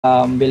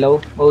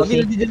below.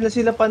 Pagi, OC. nandiyan na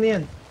sila, paano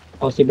yan?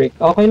 OC break.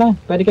 Okay lang.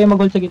 Pwede kayo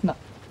mag-hold sa gitna.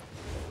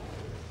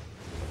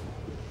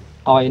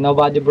 Okay,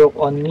 nobody broke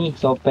on me.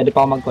 So, pwede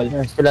pa ako mag-call.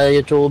 Sila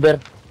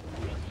YouTuber.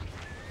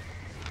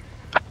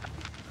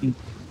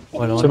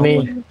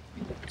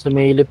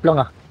 Sumilip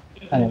lang ah.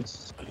 Ano?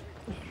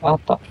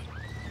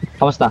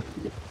 Kamusta?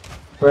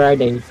 Where are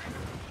they?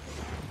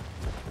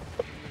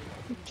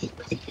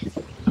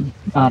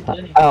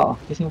 Oo.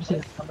 Kising mo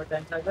sila.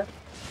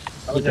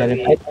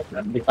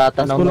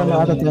 Tatanong Wala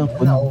na ata tayong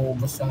food.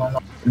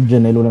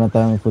 Diyan, wala na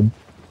tayong food.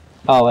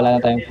 Wala na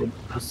tayong food.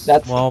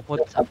 That's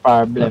a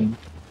problem.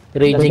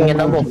 Raging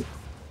yan ako.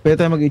 Pwede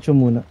tayo mag-HO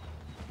muna.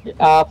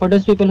 For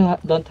those people who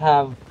don't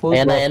have food,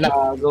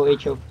 go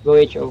HO. Go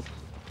HO.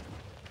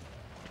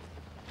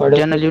 For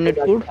those General unit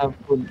food? Have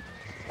food.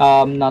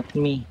 Not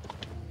me.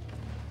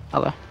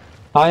 Okay.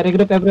 Okay,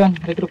 regroup everyone.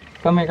 Regroup.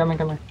 Come here.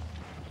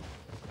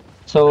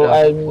 So,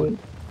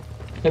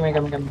 Come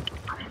here.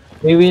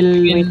 We will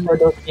wait for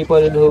those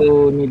people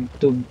who need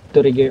to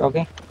regear,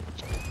 okay?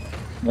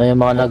 Ngayon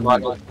mga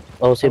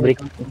OC break.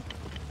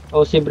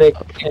 OC break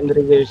and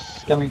regears.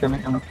 Come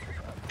here.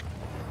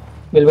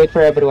 We'll wait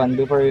for everyone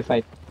before we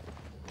fight.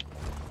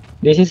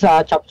 This is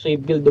a chop suey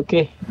build,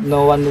 okay?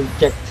 No one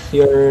checks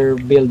your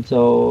build,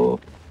 so...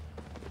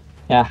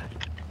 Yeah.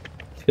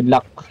 Good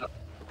luck.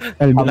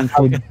 I'll bring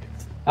food.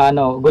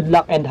 Good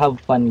luck and have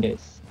fun,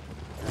 guys.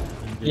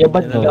 Yeah,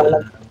 but...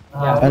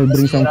 I'll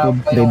bring some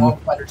food ready.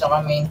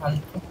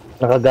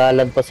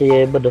 Nakagalan pa si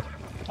Eba do.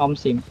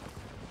 Sim.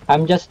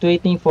 I'm just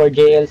waiting for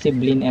JLC,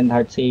 Blin, and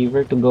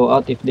Heartsaver to go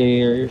out if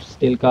they're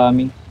still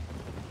coming.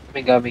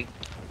 Gaming.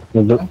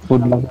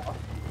 Food lang.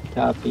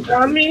 Copy.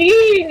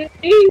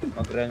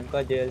 Mag-run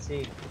ka,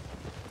 JLC.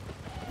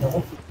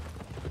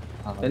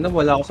 Ano,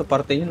 wala ako sa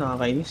parte nyo,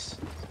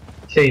 nakakainis.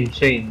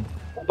 Shane.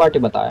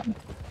 Party ba tayo?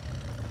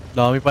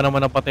 Dami pa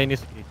naman ang patay ni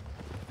Ski.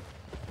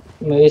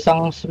 May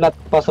isang slot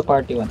pa sa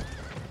party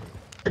 1.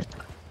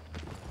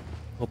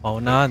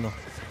 Paunahan, no?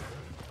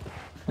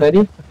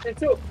 Ready?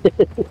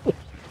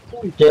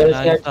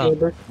 JLC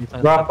Heartsaver.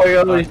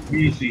 Raphael is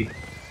busy.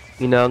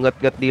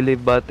 Inangat-ngat nila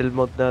yung battle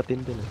mode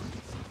natin dun.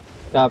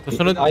 Copy.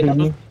 Susunod,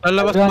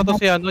 lalabas pa to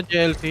si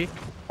JLC.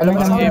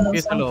 Si MP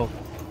sa loob.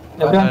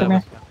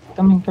 Everyone,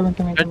 come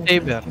here.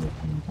 Heartsaver.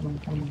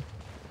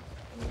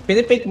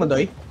 Pinipake mo,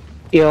 Doy?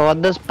 Yo, what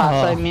does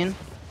pass I mean?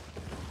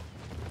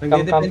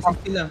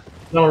 Nagde-defensive sila.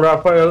 No,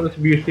 Raphael is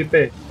busy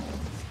pa eh.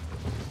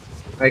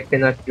 I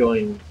cannot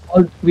join.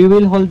 We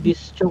will hold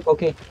this choke,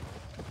 okay?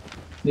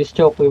 We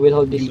will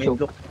hold this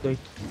choke.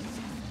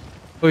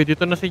 Uy,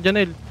 dito na si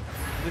Janelle.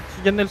 Dito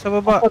si Janelle sa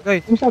baba,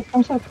 guys. Comes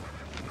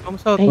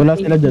out. Wala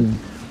sila dyan.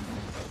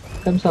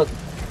 Comes out.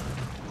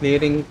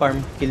 Clearing farm.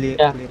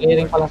 Yeah,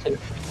 clearing pa lang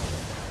sila.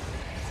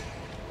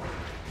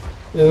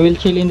 We will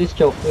chill in this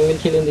choke.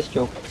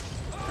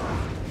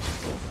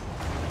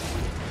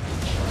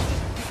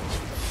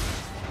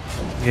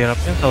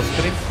 Hirap yan, South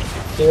Screen.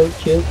 Chill.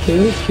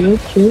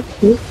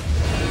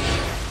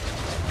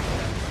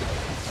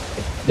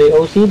 They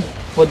OC'd.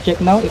 Food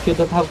check now if you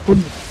don't have food.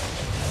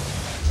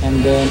 And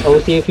then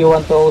OC if you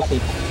want to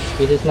OC.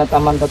 This is not a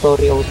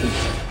mandatory OC.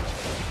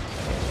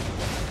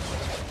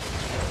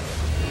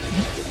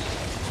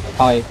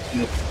 Okay.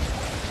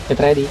 Get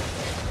ready.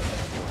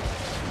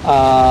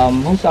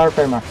 Who's our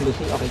perma?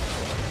 Lucy? Okay.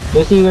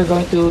 Lucy, we're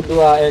going to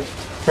do a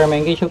perma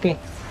engage, okay?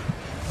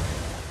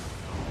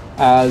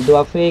 I'll do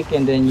a fake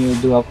and then you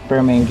do a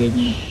perma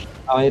engage.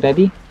 Okay,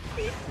 ready?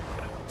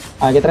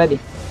 Get ready.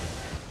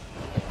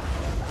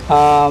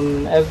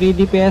 Every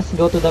DPS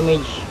go to the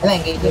mage.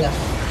 Engage na.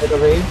 Right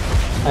over here.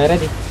 Okay,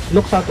 ready.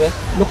 Look southwest,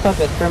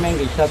 perma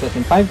engage southwest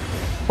in 5,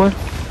 4,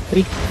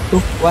 3, 2,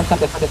 1,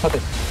 southwest.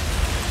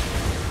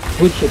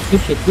 Good shit.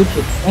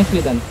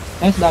 Nicely done.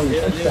 Nice damage.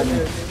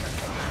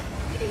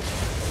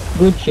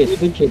 Good shit.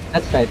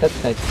 That's right. That's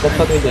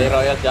what we do.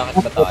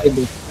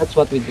 That's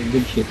what we do.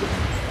 Good shit.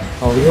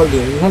 Oh, we hold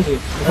here.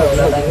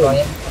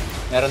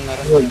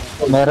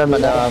 Meron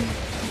madam.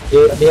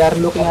 They are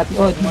looking at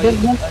don't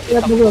stay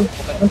at the wall.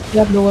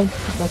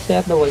 Don't stay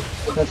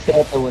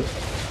at the wall.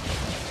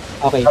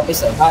 Okay.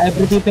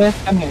 Every DPS,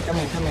 come here. Come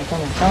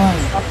on.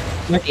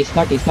 Northeast.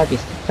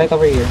 Right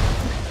over here.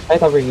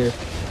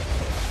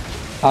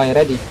 Okay,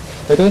 ready.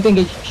 We're going to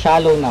engage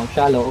shallow now.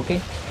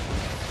 Okay?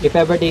 If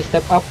ever they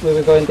step up, we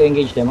were going to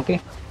engage them, okay?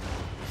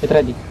 Get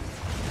ready.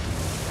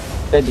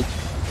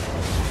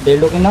 They're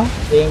looking now.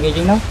 They're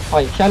engaging now.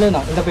 Okay, shallow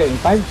now. In the bear. In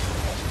 5,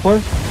 4,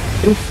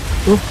 3,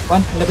 2,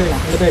 1. In the bear now.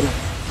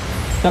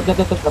 Drop.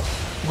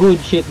 Good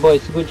shit,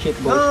 boys. Nice.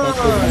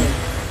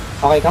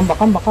 Okay, come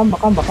back.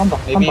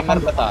 May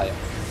beamer pa tayo.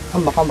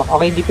 Come back.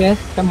 Okay, DPS.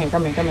 Come here.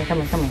 Come on.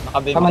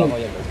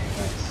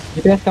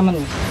 DPS, come on.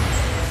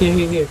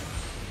 Here.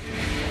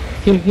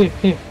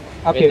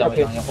 Up here.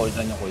 Yung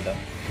cooldown.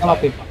 Come up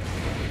here.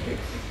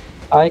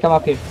 Okay, come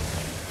up here.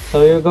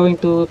 So you're going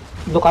to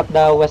look at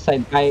the west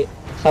side,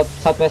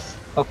 southwest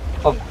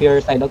of your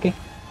side, okay?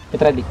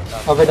 Get ready.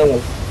 Over the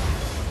wall.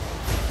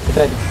 Get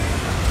ready.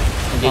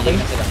 Engaging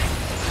na sila.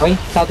 Okay,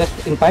 southwest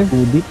in 5,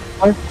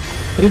 4,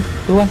 3,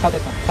 2, 1,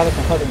 southwest.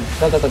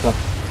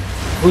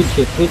 Good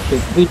shit, good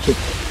shit, good shit.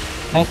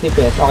 Nice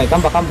DPS. Okay,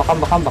 come back.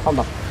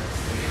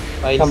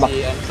 File Come back. si,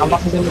 Come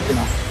back in the middle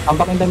now. Come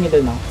back in the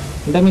middle now.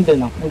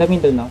 In the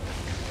middle now.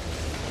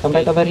 Come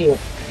right over here.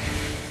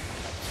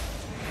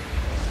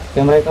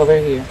 Come right over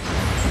here.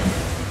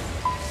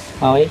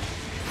 Okay.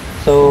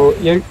 So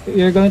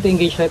you're going to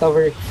engage right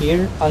over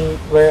here on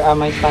where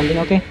am I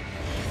standing, okay?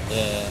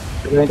 Yeah.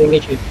 You're going to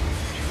engage with.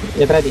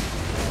 Get ready.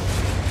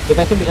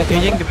 Defensive.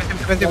 Engaging,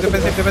 defensive.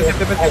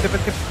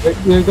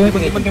 You're going to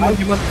Demon.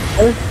 engage.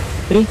 4,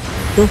 3,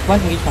 2, 1,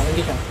 engage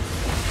now.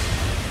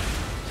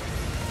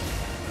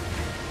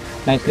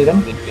 Nicely done.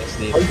 DPS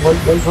dito.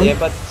 Hold.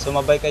 Yebad,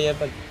 sumabay ka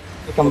Yebad.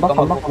 Come back.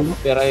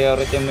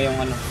 Priority mo yung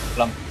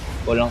flank.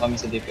 Kulang kami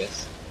sa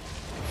DPS.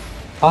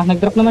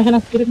 Nag-drop naman siya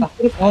ng spirit na.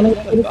 Meron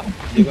ba?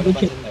 Hindi ko Good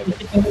shit.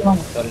 napansin na.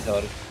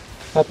 Sorry.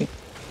 Copy.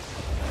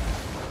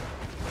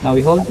 Now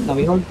we hold.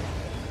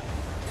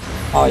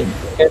 Okay.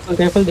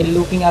 Careful. They're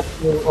looking at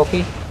you.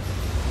 Okay.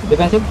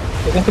 Defensive.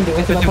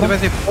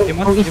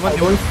 Demon.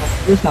 Go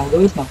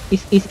east now.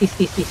 East.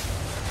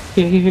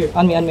 Here.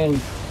 On me.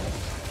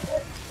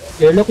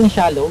 You're looking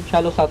shallow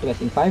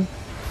southwest in 5,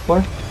 4,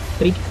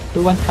 3,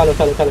 2, 1. Shallow.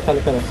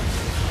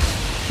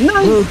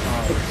 Nice!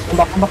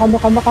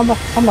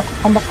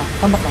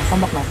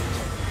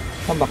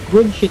 Come back.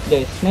 Good shit,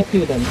 guys.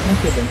 Nicely done.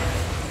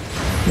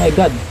 My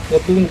god, you're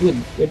doing good.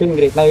 You're doing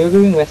great. Now you're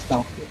going west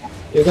now.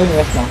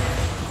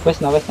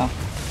 West now.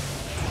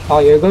 Oh,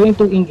 you're going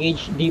to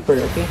engage deeper,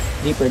 okay?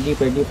 Deeper.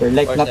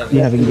 Like Of course, not We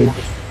have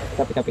engaged.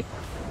 Copy.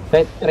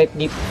 Right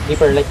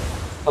deeper, like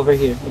over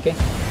here, okay?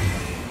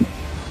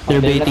 They're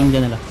baiting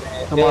dyan nila.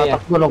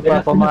 Tumatakbo lang para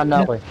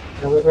pamana ako eh.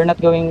 We're not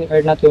going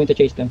to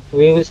chase them.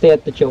 We will stay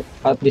at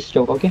this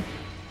choke, okay?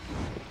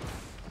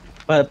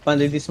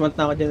 Pandidismount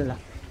na ako dyan nila.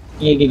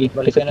 Gigi.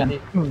 Balik ka na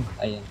dito.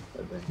 Ayan.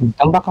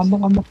 Come back.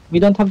 We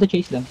don't have to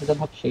chase them. Just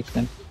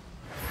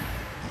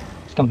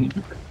come here.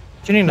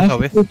 Sino yung nasa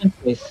west?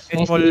 Nice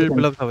Small delusions.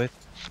 below sa west.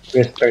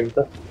 Western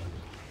to.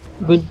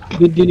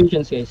 Good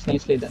delusions, guys.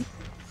 Nicely done.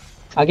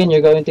 Again,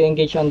 you're going to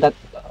engage on that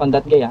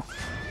guy,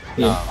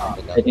 Here.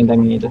 Right in the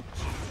middle.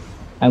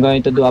 I'm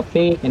going to do a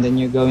fake and then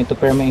you're going to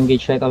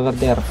perma-engage right over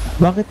there.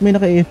 Bakit may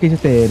naka-AFK sa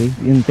Terri?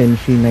 Yung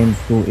Tenshi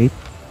 928?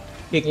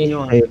 Kick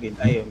nyo nga again.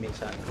 Ayun,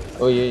 minsan.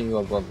 Uy,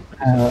 wag.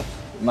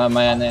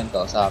 Mamaya na yan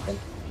to sa akin.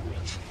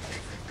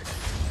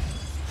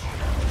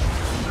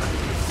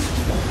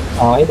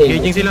 Okay, they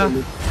Engaging sila.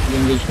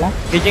 Engage na.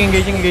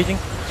 Engaging.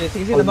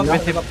 Sige, Hold labang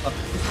lang. ka.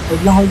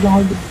 Hold lang.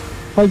 Hold.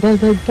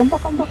 Come back.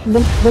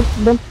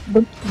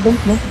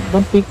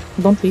 Don't pick.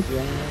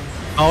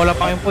 Wala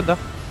pa kayong food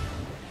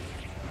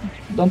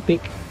Don't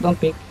pick.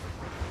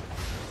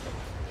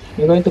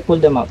 We're going to pull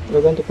them out.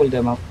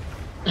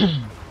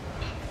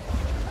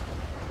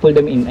 Pull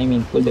them in.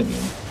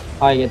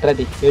 Okay, get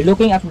ready. You're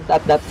looking at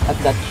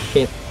that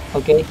shit.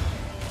 Okay?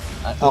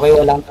 Okay,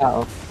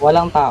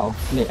 walang tao.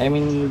 Hindi, I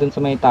mean dun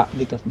sa may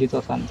dito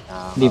san.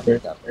 Deeper.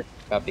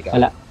 Copy.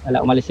 Wala,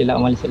 umalis sila.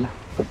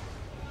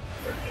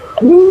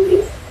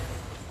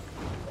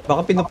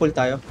 Baka pinupull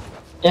tayo.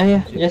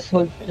 Yeah. Just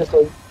hold.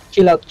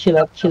 Chill out.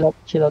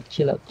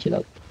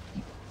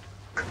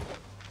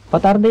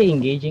 What are they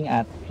engaging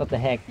at? What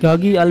the heck?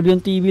 Gagi, Albion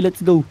TV,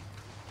 let's go.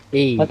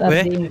 Hey. What are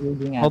Weh? they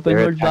engaging at? Open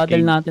world battle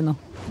natin, oh.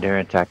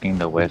 They're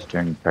attacking the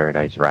Western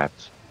Paradise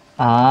Rats.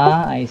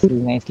 I see.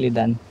 Nicely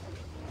done.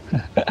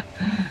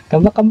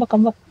 Come back.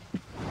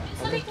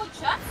 Sa likod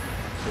siya?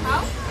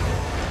 How?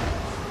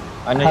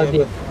 How Yun?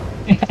 did-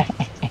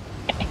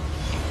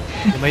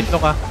 Lumahit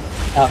ka.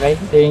 Okay,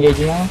 they're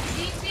engaging now.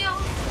 Easy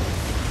ako.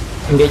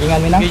 Engaging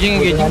on me now?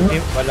 Engaging.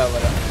 Wala.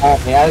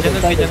 Okay, I'll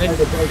Janel.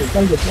 good.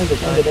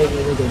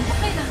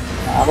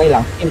 Okay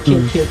lang. Okay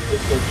lang.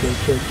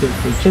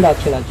 Chill out.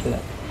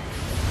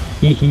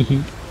 Hihihi.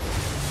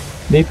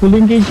 They full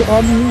engage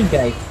on me,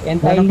 guys.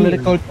 And I Parang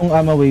leave. clerical tong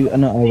away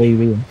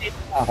yun.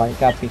 Okay,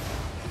 copy.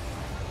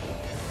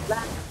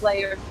 Last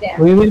player dead.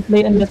 We will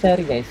play on the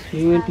Terri, guys.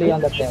 Don't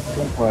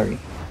worry.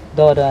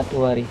 Do not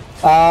worry.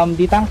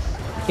 D-Tanks,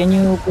 can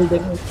you pull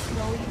them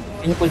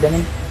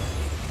in?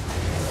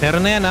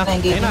 Meron na yan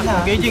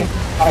Engaging.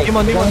 Okay.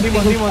 Demon. 5,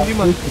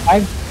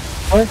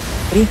 4,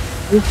 3,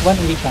 2, 1,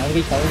 engage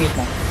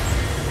na.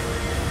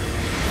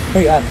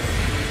 Hurry on.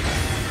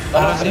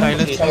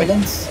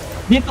 Silence.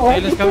 Dito,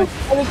 Silence kami.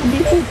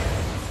 Dito.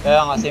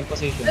 Kaya nga, same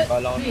position.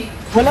 Kala ko.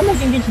 Wala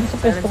mag-engage dito sa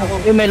pwesto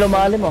ko. May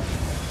lumalim, oh.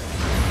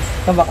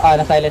 Come back.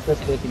 Na-silence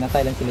si Lucy.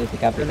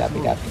 Copy.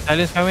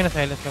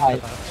 Silence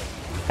kami.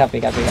 Copy.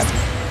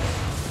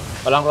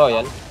 Walang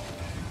royal.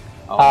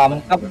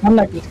 Come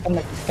northeast.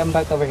 Come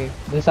back over here.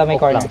 Dun sa may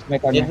corner.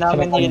 Need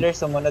namin healer.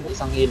 Sumunod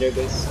isang healer,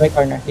 guys. May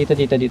corner. Dito.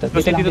 Dito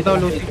daw,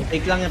 Lucy.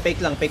 Fake lang.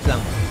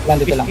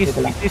 Dito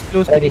lang. East,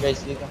 Lucy. Ready.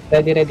 Guys, dito.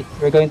 Ready.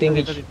 We're going to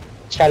engage.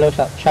 Shallow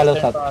south.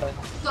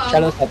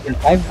 In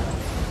 5,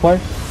 4,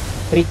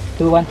 3,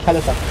 2, 1.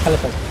 Shallow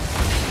south.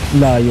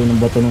 Layo ng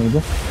bato ng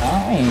iba.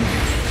 Ay.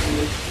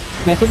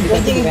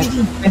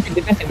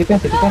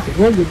 Defensive.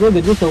 Roll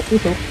good.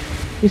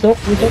 We soak.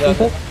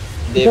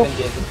 Devin.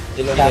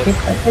 Jacket,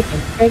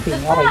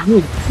 fighting. Okay,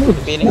 good.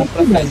 Feeling ang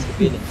front guys,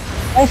 feeling.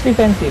 Nice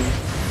defensive.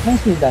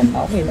 Nicely done.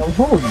 Okay, now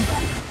hold.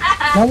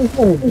 Now we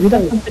hold. We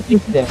don't have to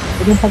chase them.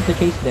 We don't have to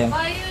chase them.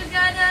 Why you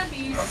gotta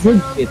be so Good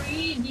shit.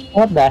 greedy?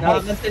 What the heck?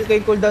 Nakakancel ko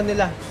yung cooldown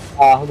nila.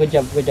 Good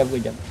job.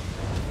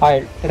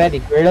 Alright,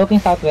 ready. We're looking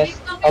southwest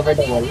over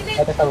the wall.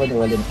 Southwest over the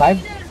wall in 5,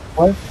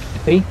 4,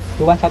 3,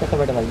 2, 1. Southwest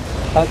over the wall.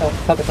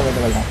 Southwest over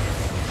the wall now.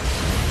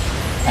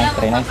 Nice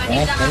try.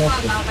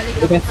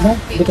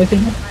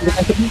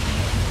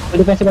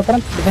 Defensive up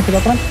front.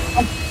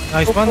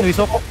 Nice one,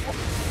 Wisok.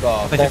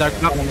 Go. Patay si Dark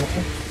Block.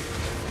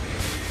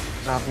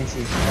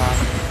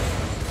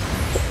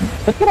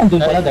 Ba't ka nandun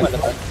pala, Dark?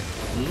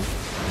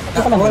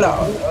 Wala.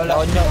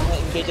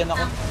 Engage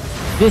ako.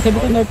 Hindi,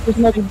 sabi ko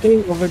na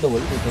kayo over the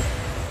wall dito.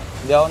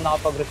 Hindi ako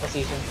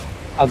nakapag-reposition.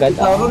 Agad.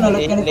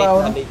 Late na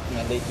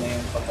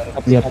yung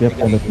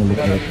pag-reposition.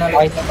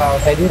 Okay,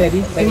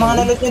 ready. Yung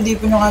mga nalot nyo, di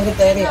po nyo kagad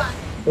Terri.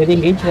 Ready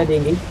engage.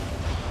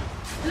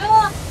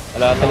 Look!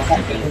 Wala na ako.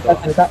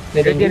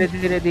 Ready.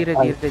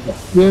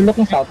 We're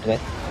looking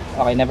southwest.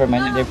 Okay, never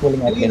mind. They're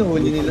pulling out again.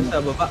 Huli nila sa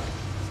baba.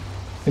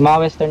 Yung mga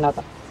western nata.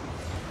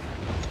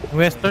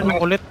 Western ang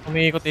kulit,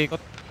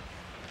 umiikot-ikot.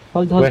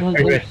 Hold. Western.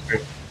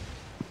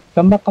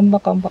 Come back.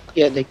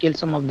 Yeah, they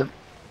killed some of them.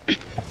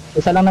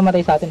 Isa lang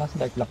namatay sa atin, si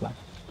Dark Black lang.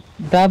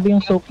 Grabe yung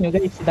soak nyo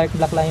guys, si Dark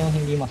Black lang yung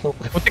hindi masok.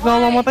 Muntik na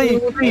ako mamatay.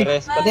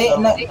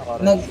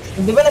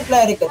 Di ba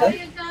nag-flurry ka doon?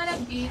 Why you gotta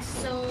be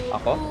so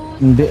Ako?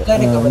 Hindi.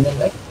 Flurry ka ba doon?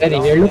 Ready,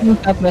 we're looking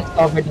southwest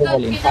over the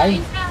wall in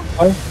 5,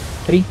 4,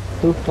 3,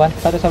 2, 1.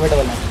 Southwest over the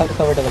wall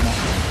now.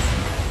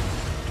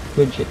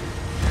 Good shit.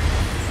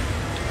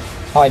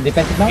 Okay,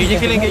 defensive now.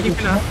 Engaging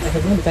sila.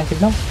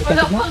 Defensive now.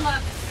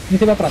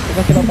 Defensive up front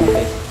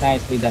guys.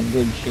 Nicely done,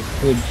 good shit.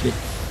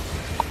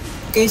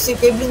 Casey,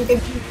 Kevin.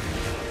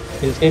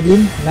 Kills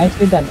Kevin,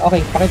 nicely done.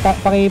 Okay,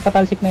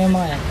 pakipatalsik na yung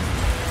mga yan.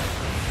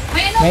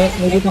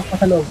 May ditang pa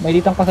sa loob.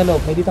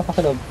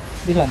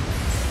 This one.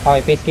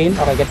 Okay, face scale.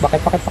 Okay, get back.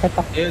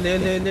 Ayun.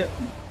 Get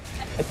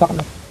back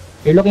na.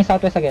 You're looking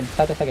southwest again.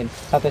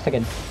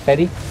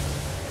 Ready?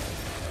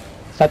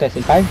 Southwest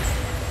in 5,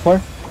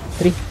 4,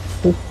 3,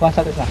 2, 1.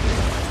 Southwest na.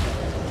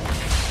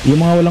 Yung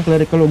mga walang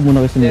clerical, huwag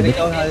muna kasi Terri, nila.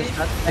 ikaw halos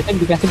shot.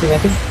 Defensive.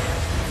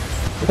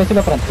 Defensive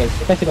up front, guys.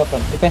 Defensive.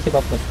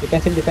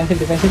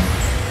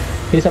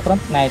 Kills up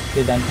front.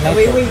 Nicely done.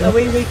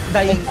 Away,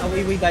 dying.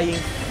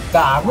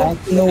 Gago,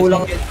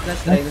 inuulang.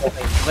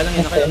 Walang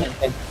yun kayo.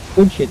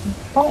 Good shit.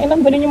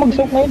 Inang galing yung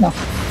mag-soak ngayon ah.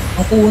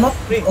 Ang kunat.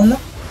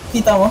 Ano?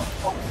 Kita mo?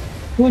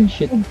 Good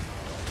shit.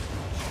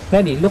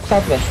 Ready, look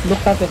southwest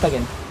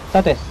again.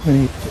 Southwest.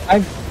 5,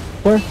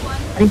 4,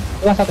 3,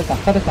 2, 1. Southwest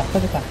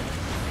na.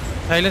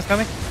 Silence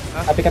kami.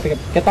 Copy.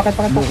 Get back.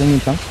 Booking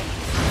yung tank.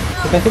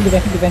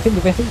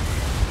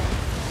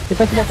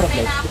 Defensive up front,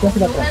 guys.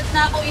 Defensive up front. Luhat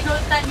na ako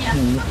inultan niya.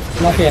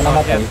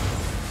 Namatay.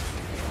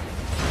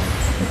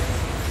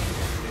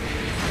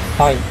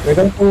 Okay, we're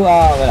going to,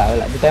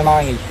 wala. Di tayo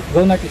maka-engage.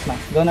 Go northeast na.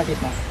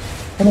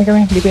 Kami.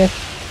 DPS.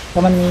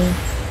 Come on me.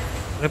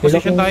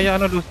 Reposition tayo,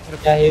 Luz.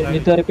 Yeah, you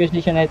need to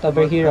reposition it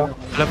over here.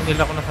 Alam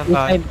nila kung nasan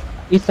tayo.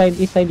 East side,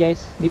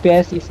 guys.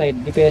 DPS east side.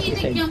 Hindi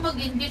yung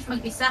mag-engage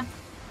mag-isa.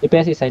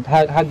 DPS east side.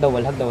 Hug the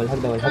wall.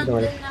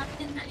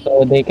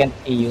 So they can't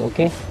see you,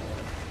 okay?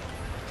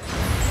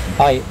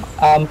 Okay,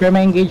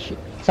 perma-engage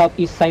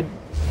southeast side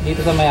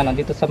dito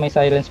sa may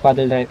silence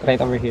paddle right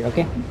over here,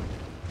 okay?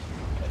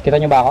 Kita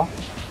nyo ba ako?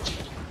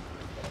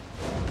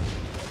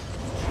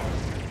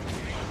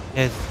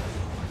 Yes.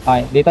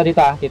 Okay, dito.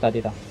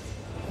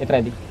 Get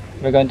ready.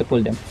 We're going to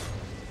pull them.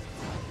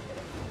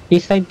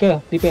 East side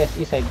kayo, DPS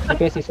east side.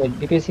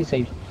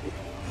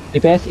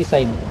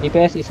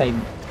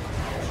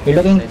 We're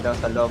looking Side daw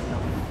sa loob.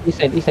 east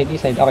side.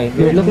 Okay,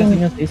 we're looking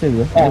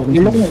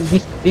you're looking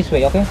this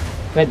way, okay?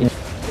 Ready.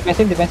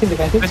 Defensive. Get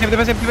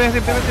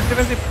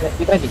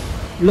ready.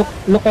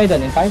 Look kayo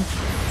doon in 5,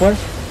 4,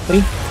 3,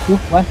 2,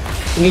 1.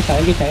 Engage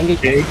na.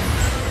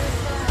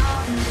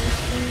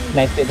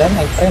 Nicely done.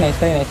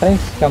 Nice try.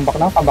 Come back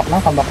now. Come back.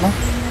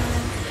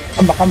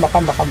 Ang layo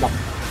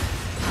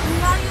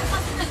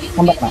kasi naging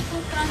Come back na.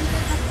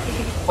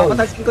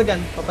 Papatalsin ko dyan.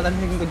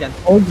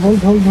 Hold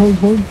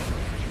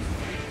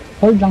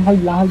lang.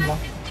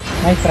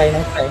 Nice try.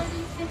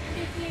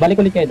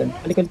 Balik ulit kayo doon.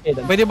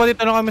 Pwede ba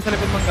dito kami sa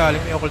likod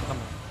manggaling? May occult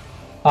naman.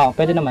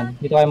 Pwede naman.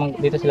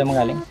 Dito sila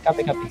manggaling.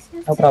 Copy.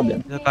 No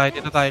problem.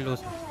 Dito tayo,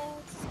 Luz.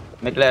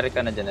 May cleric ka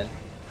na dyan,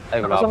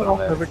 Ay, wala pa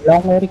cleric. Wala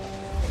akong Eric.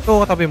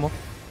 Ito, katabi mo.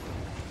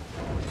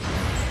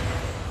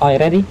 Okay,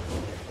 ready?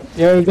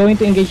 You're going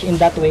to engage in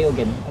that way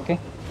again, okay?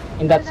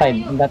 In that side.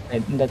 Bago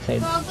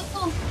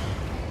to.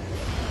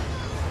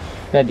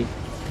 Ready?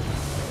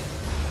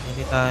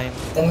 Anytime.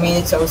 10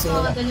 minutes sa usin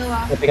nila.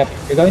 Dalawa. Copy.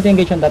 You're going to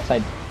engage on that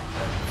side.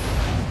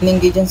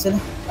 In-engage yan sila.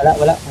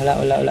 Wala.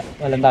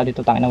 Walang tao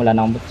dito. Tangina, wala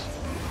na akong boots.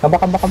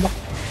 Kabak.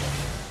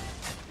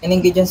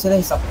 In-engage yan sila,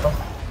 sakto.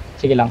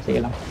 Sige lang.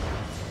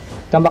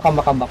 Come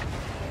back.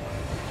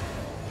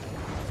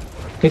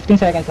 15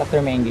 seconds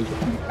after my engage.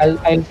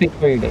 I'll fit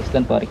for you guys,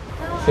 don't worry.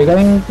 We're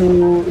going to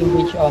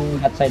engage on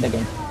that side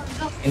again.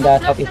 In the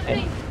southeast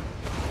side.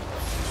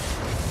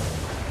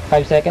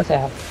 5 seconds, I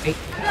have. Wait.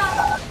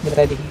 Get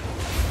ready.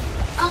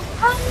 Ang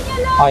kanya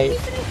lang. Okay.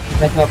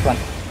 Let's go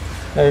front.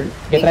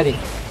 Get ready.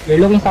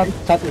 You're looking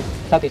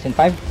southeast in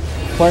 5,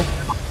 4,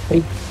 3,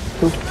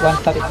 2,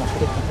 1, southeast na.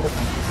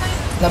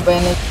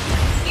 Nabayan na.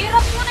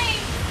 Hirap mo na eh.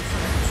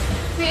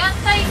 May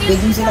anti-heal.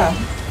 Pwede sila.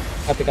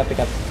 Copy.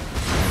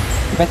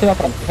 Defensive up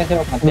front.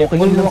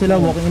 Walking in lang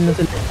sila.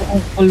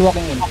 Full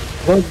walking in.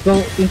 Go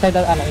inside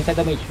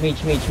the mage.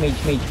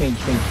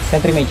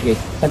 Sentry mage,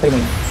 guys.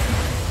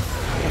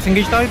 Mas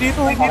engage tayo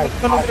dito. Okay.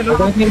 We're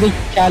going to engage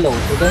shallow.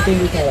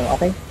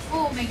 Okay?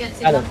 Oh my god,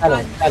 sila.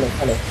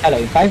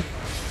 Shallow. In 5,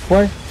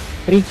 4,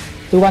 3,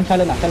 2, 1,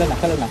 shallow na.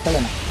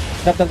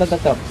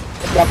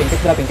 Drop. Keep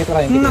dropping.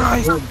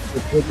 Nice!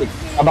 Good.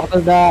 Come back to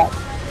the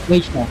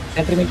mage na.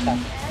 Sentry mage na.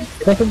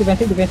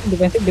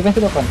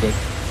 Defensive up front, guys.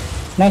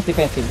 Nice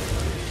defensive.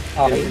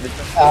 Okay.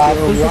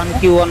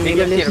 1Q1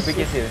 Megalis.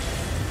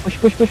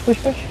 Push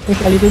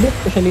a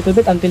little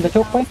bit until the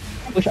choke point.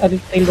 Push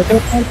until the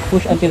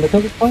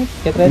choke point.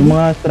 Get ready. Yung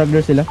mga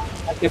stragglers sila.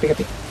 Copy.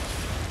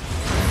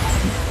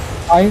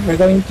 Okay, we're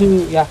going to,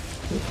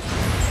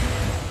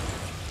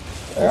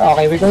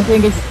 okay, we're going to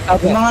engage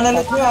southwest. Yung mga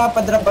lalat nyo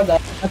padrap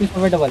agad. Southeast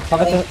over the wall.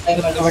 Southeast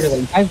over the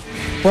wall. 5,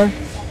 4,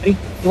 3,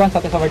 2, 1,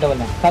 southeast over the wall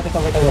na. Southeast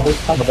over the wall.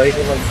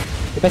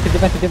 Defensive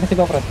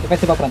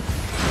up front.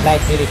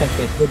 Nice relation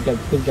space. Good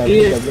job.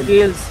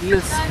 Heals.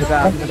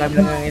 Madami lang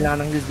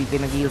kailangan ng heals. Dito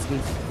nag-heals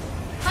guys.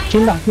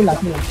 Chill lang.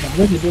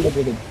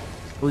 Good.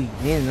 Uy,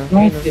 yan no.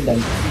 Nicely done,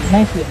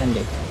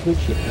 guys. Good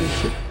shit.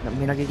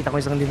 May nakikita ko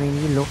isang din na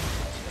yung heal, oh.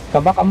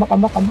 Kabak.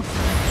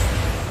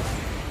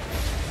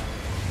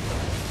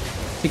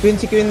 Si Queen,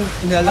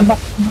 inalam. Kabak.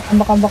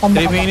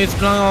 3 minutes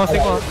lang ako kasi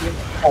ko.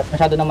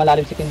 Masyado na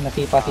malalim si King.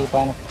 Nasipa.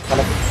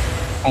 Palapit.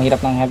 Ang hirap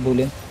ng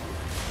habulin.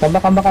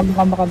 Kabak.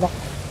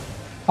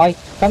 Okay,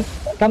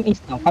 come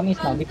east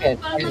now.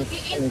 Defense.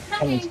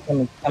 Come east.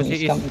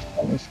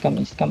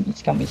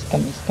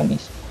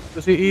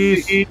 Kasi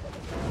is...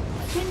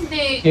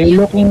 Hindi. You're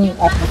looking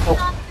at the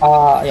choke.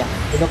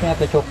 You're looking at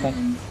the choke point.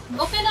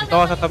 Okay lang Ito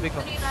ako sa tabi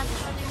ko.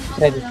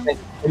 Ready.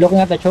 You're looking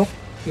at the choke.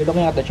 Shallow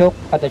at the choke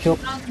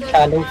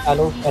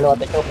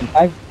in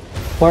 5,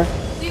 4,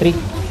 3,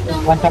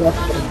 1, shallow.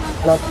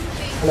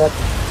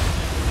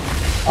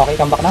 Okay,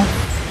 come back now.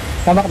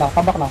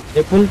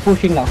 They're full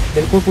pushing now.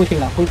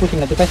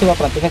 Defensive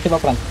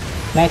up front.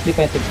 Nice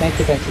defensive.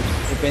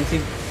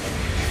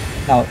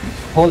 Now,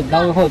 hold.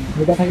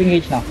 You don't have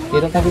engage now.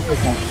 Hold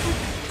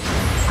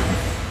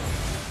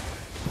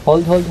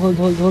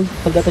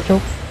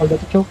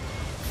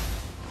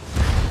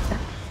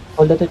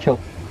at the choke.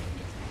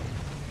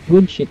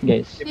 Good shit,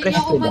 guys. Depress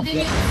ko ba?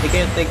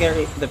 Take care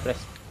if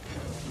depressed.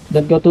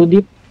 Don't go too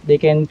deep. They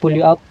can pull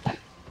you out.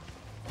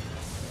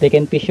 They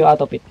can fish you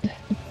out of it.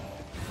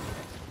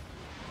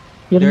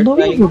 They're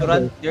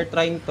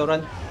trying to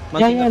run.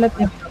 Let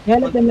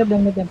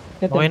them.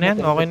 Okay na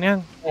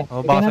yan.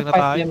 Basag na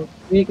tayo.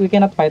 We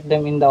cannot fight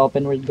them in the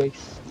open world, guys.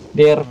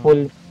 They're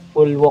full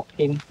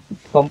walk-in.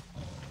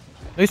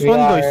 Nice one,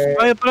 guys.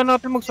 Kaya pala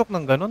natin mag-soak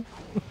ng ganun.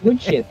 Good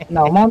shit.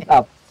 Now, mount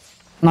up.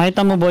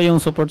 Nakita mo ba yung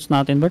supports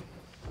natin, Bert?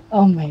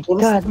 Oh my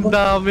god. Ang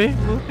dami.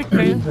 Butik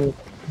na yun.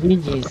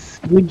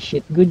 GG's. Good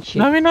shit.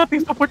 Dami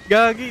natin support,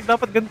 gagi.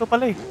 Dapat ganito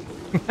pala eh.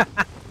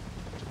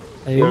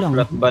 Ayun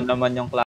lang. Ba naman yung